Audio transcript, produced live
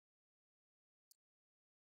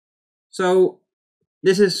So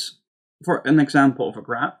this is for an example of a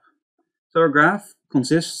graph. So a graph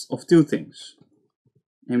consists of two things,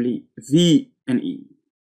 namely V and E.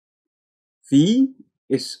 V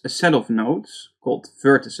is a set of nodes called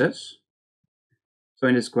vertices. So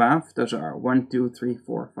in this graph, those are 1, 2, 3,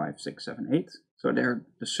 4, 5, 6, 7, 8. So they're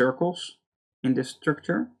the circles in this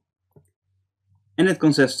structure. And it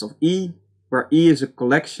consists of E, where E is a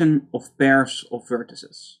collection of pairs of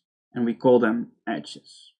vertices, and we call them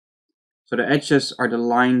edges. So the edges are the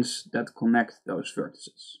lines that connect those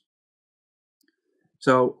vertices.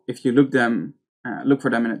 So if you look for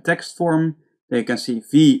them in a text form, then you can see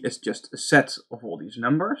V is just a set of all these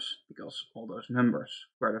numbers, because all those numbers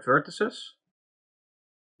were the vertices.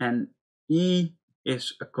 And E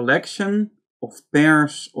is a collection of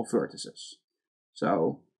pairs of vertices.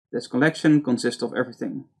 So this collection consists of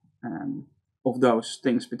everything of those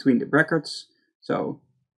things between the brackets. So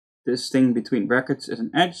this thing between brackets is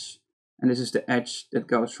an edge, and this is the edge that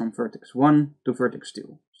goes from vertex 1 to vertex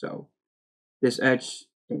 2. So this edge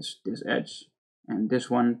is this edge, and this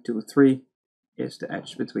 1, 2, 3 is the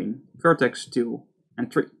edge between vertex 2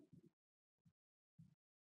 and 3.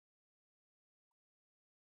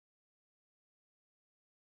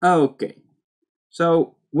 Okay,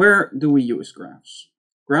 so where do we use graphs?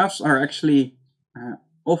 Graphs are actually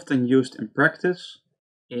often used in practice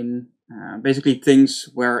in basically things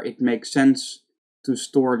where it makes sense to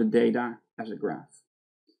store the data as a graph.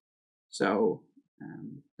 So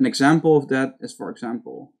an example of that is, for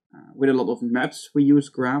example, with a lot of maps we use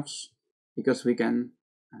graphs because we can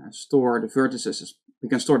store the vertices, we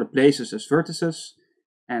can store the places as vertices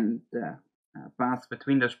and the path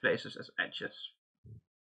between those places as edges.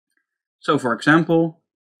 So for example,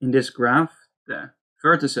 in this graph, the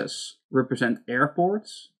vertices represent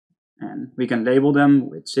airports, and we can label them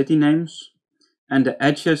with city names, and the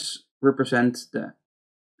edges represent the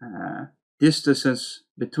distances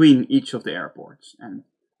between each of the airports. And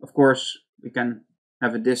of course, we can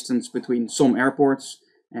have a distance between some airports,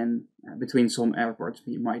 and between some airports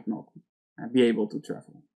we might not be able to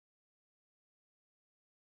travel.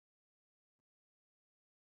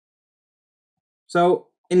 So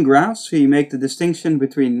in graphs, we make the distinction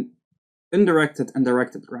between undirected and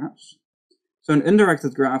directed graphs. So an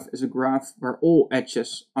undirected graph is a graph where all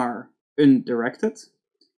edges are undirected.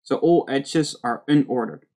 So all edges are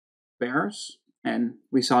unordered pairs, and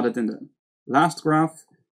we saw that in the last graph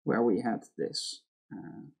where we had this,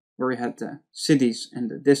 where we had the cities and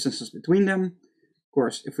the distances between them. Of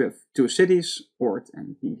course, if we have two cities, Ord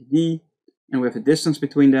and BVD, and we have a distance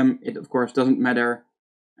between them, it of course doesn't matter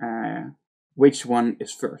which one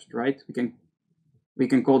is first, right? We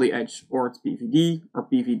can call the edge Ord BVD or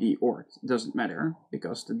BVD Ord. It doesn't matter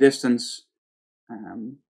because the distance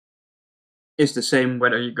is the same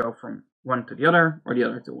whether you go from one to the other or the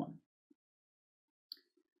other to one.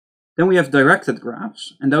 Then we have directed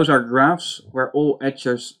graphs, and those are graphs where all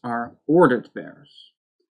edges are ordered pairs.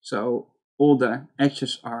 So all the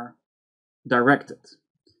edges are directed.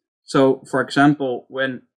 So for example,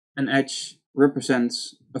 when an edge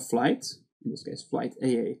represents a flight, in this case flight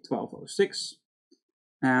AA1206,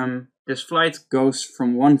 this flight goes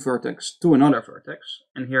from one vertex to another vertex,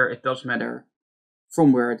 and here it does matter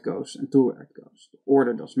from where it goes and to where it goes. The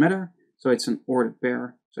order does matter, so it's an ordered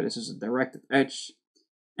pair, so this is a directed edge,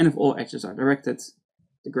 and if all edges are directed,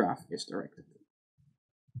 the graph is directed.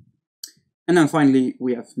 And then finally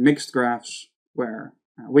we have mixed graphs,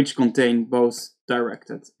 which contain both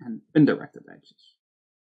directed and undirected edges.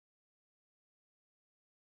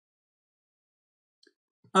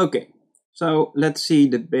 Okay, so let's see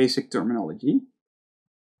the basic terminology.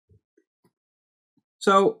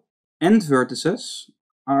 So end vertices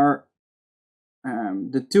are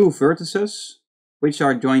the two vertices which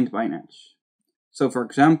are joined by an edge. So for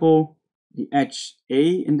example, the edge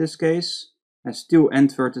A in this case has two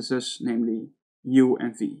end vertices, namely U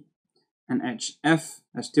and V. And edge F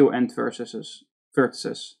has two end vertices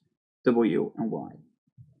W and Y.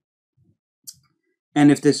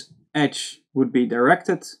 And if this edge would be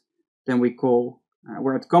directed, then we call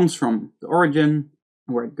where it comes from the origin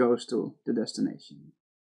and where it goes to the destination.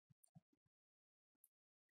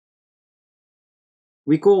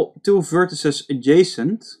 We call two vertices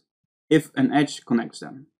adjacent if an edge connects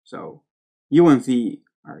them. So U and V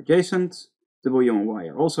are adjacent, W and Y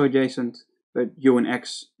are also adjacent, but U and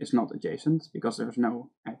X is not adjacent because there is no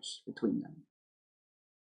edge between them.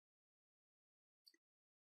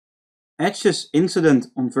 Edges incident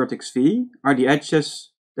on vertex V are the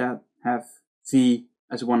edges that have V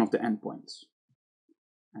as one of the endpoints.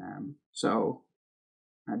 So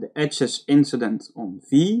the edges incident on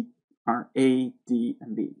V are A, D,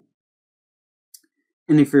 and B.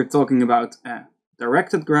 And if we're talking about a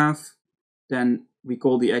directed graph, then we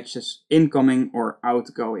call the edges incoming or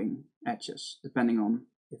outgoing edges, depending on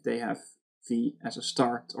if they have V as a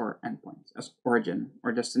start or endpoint, as origin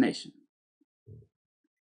or destination.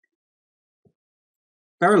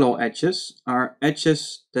 Parallel edges are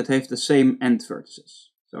edges that have the same end vertices.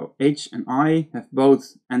 So H and I have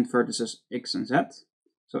both end vertices X and Z,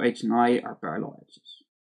 so H and I are parallel edges.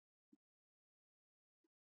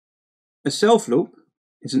 A self-loop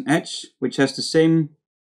is an edge which has the same,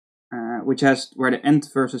 where the end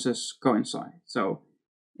vertices coincide. So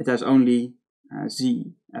it has only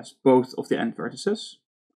Z as both of the end vertices.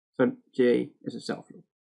 So J is a self-loop.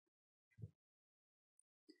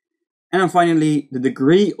 And then finally, the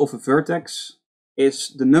degree of a vertex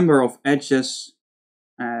is the number of edges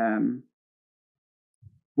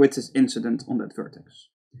which is incident on that vertex.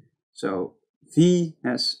 So V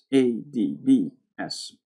has A, D, B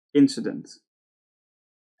as incident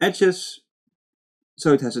edges,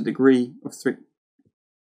 so it has a degree of 3.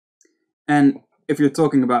 And if you're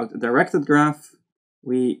talking about a directed graph,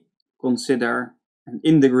 we consider an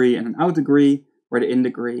in degree and an out degree, where the in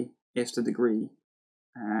degree is the degree,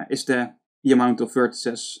 is the amount of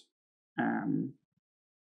vertices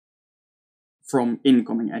from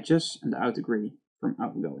incoming edges, and the out degree from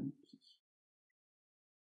outgoing edges.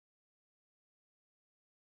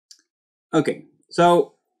 Okay,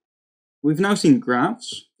 so we've now seen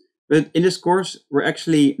graphs, but in this course we're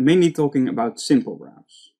actually mainly talking about simple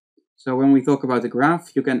graphs. So when we talk about a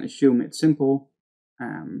graph, you can assume it's simple,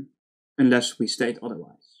 unless we state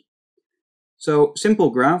otherwise. So simple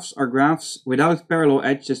graphs are graphs without parallel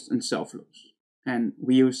edges and self-loops. And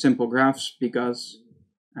we use simple graphs because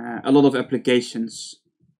in a lot of applications,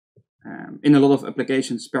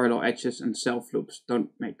 parallel edges and self-loops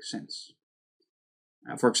don't make sense.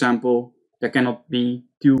 For example, there cannot be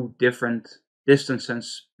 2 different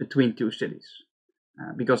distances between 2 cities,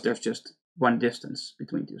 because there's just one distance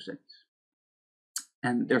between 2 cities.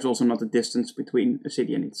 And there's also not a distance between a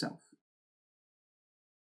city and itself.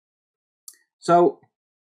 So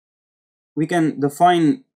we can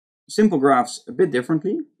define simple graphs a bit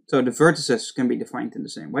differently. So the vertices can be defined in the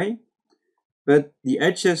same way, but the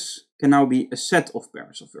edges can now be a set of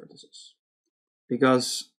pairs of vertices,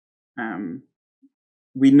 because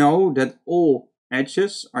we know that all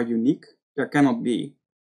edges are unique. There cannot be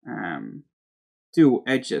 2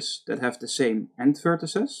 edges that have the same end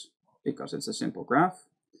vertices, because it's a simple graph.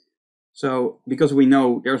 So because we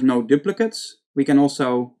know there's no duplicates, we can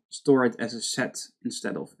also store it as a set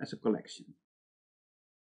instead of as a collection.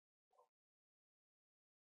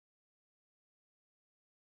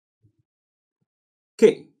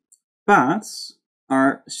 Okay, paths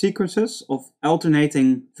are sequences of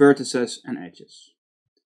alternating vertices and edges.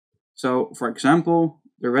 So for example,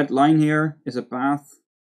 the red line here is a path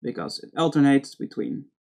because it alternates between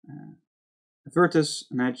a vertex,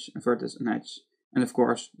 an edge, a vertex, an edge, and of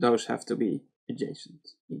course those have to be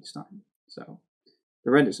adjacent each time. So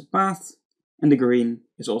the red is a path and the green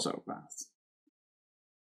is also a path.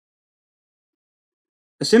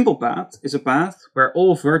 A simple path is a path where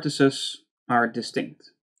all vertices are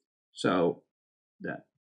distinct. So the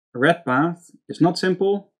red path is not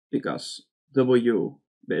simple because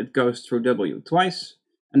it goes through W twice,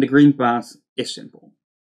 and the green path is simple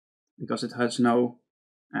because it has no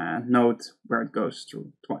node where it goes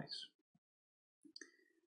through twice.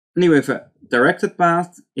 Anyway, with a directed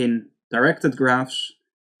path in directed graphs,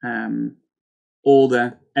 all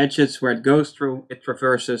the edges where it goes through, it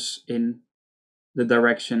traverses in the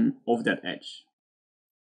direction of that edge.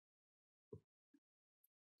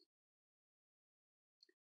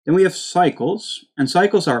 Then we have cycles, and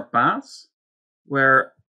cycles are paths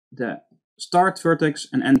where the start vertex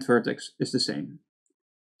and end vertex is the same.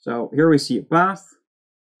 So here we see a path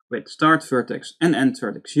with start vertex and end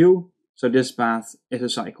vertex U, so this path is a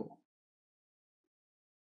cycle.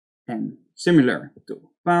 And similar to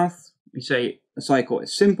path, we say a cycle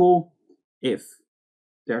is simple if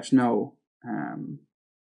there's no,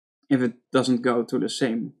 if it doesn't go to the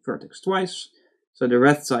same vertex twice. So the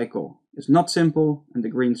red cycle is not simple, and the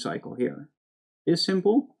green cycle here is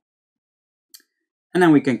simple. And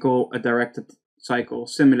then we can call a directed cycle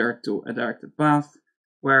similar to a directed path,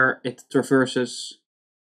 where it traverses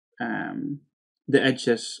the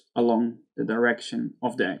edges along the direction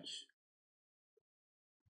of the edge.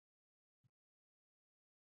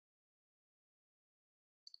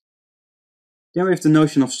 Then we have the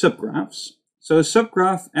notion of subgraphs. So a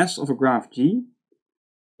subgraph S of a graph G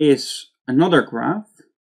is another graph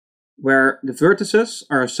where the vertices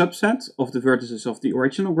are a subset of the vertices of the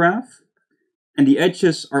original graph, and the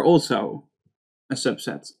edges are also a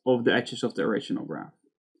subset of the edges of the original graph.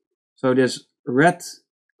 So this red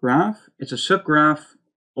graph is a subgraph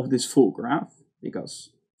of this full graph, because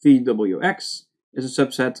VWX is a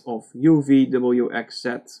subset of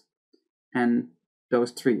UVWXZ, and those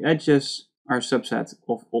three edges are a subset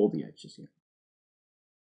of all the edges here.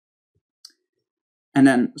 And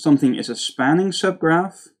then something is a spanning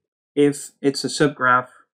subgraph if it's a subgraph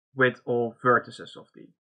with all vertices of the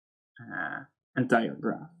entire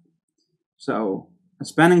graph. So a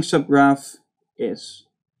spanning subgraph is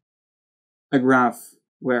a graph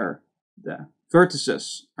where the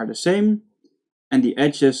vertices are the same and the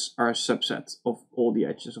edges are a subset of all the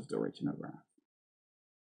edges of the original graph.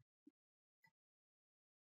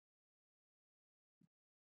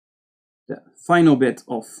 The final bit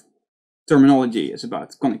of terminology is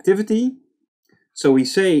about connectivity. So we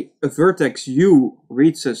say a vertex U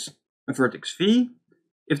reaches a vertex V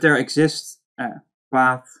if there exists a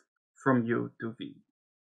path from U to V.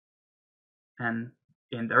 And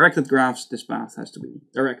in directed graphs, this path has to be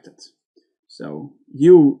directed. So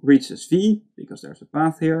U reaches V because there's a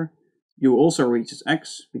path here. U also reaches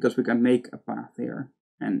X because we can make a path here.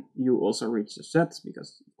 And U also reaches Z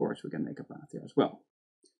because, of course, we can make a path here as well.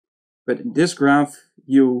 But in this graph,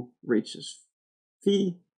 U reaches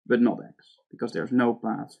V, but not X, because there's no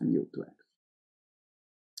path from U to X.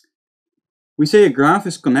 We say a graph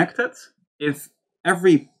is connected if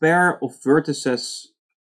every pair of vertices,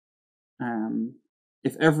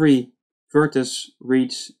 if every vertex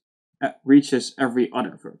reaches every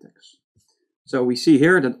other vertex. So we see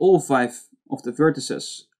here that all 5 of the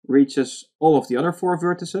vertices reaches all of the other 4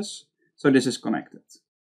 vertices, so this is connected.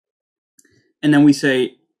 And then we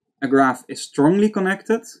say a graph is strongly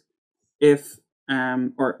connected if,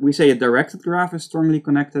 or we say a directed graph is strongly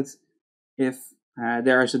connected if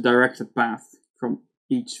there is a directed path from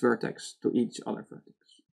each vertex to each other vertex.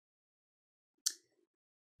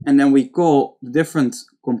 And then we call the different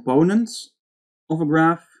components of a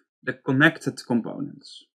graph the connected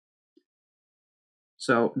components.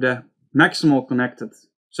 So the maximal connected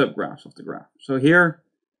subgraphs of the graph. So here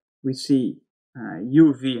we see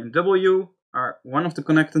U, V, and W are one of the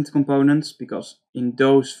connected components because in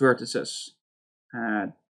those vertices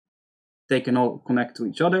they can all connect to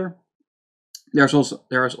each other. There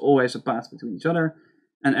is always a path between each other,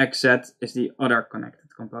 and XZ is the other connected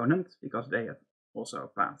component because they have also a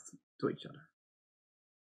path to each other.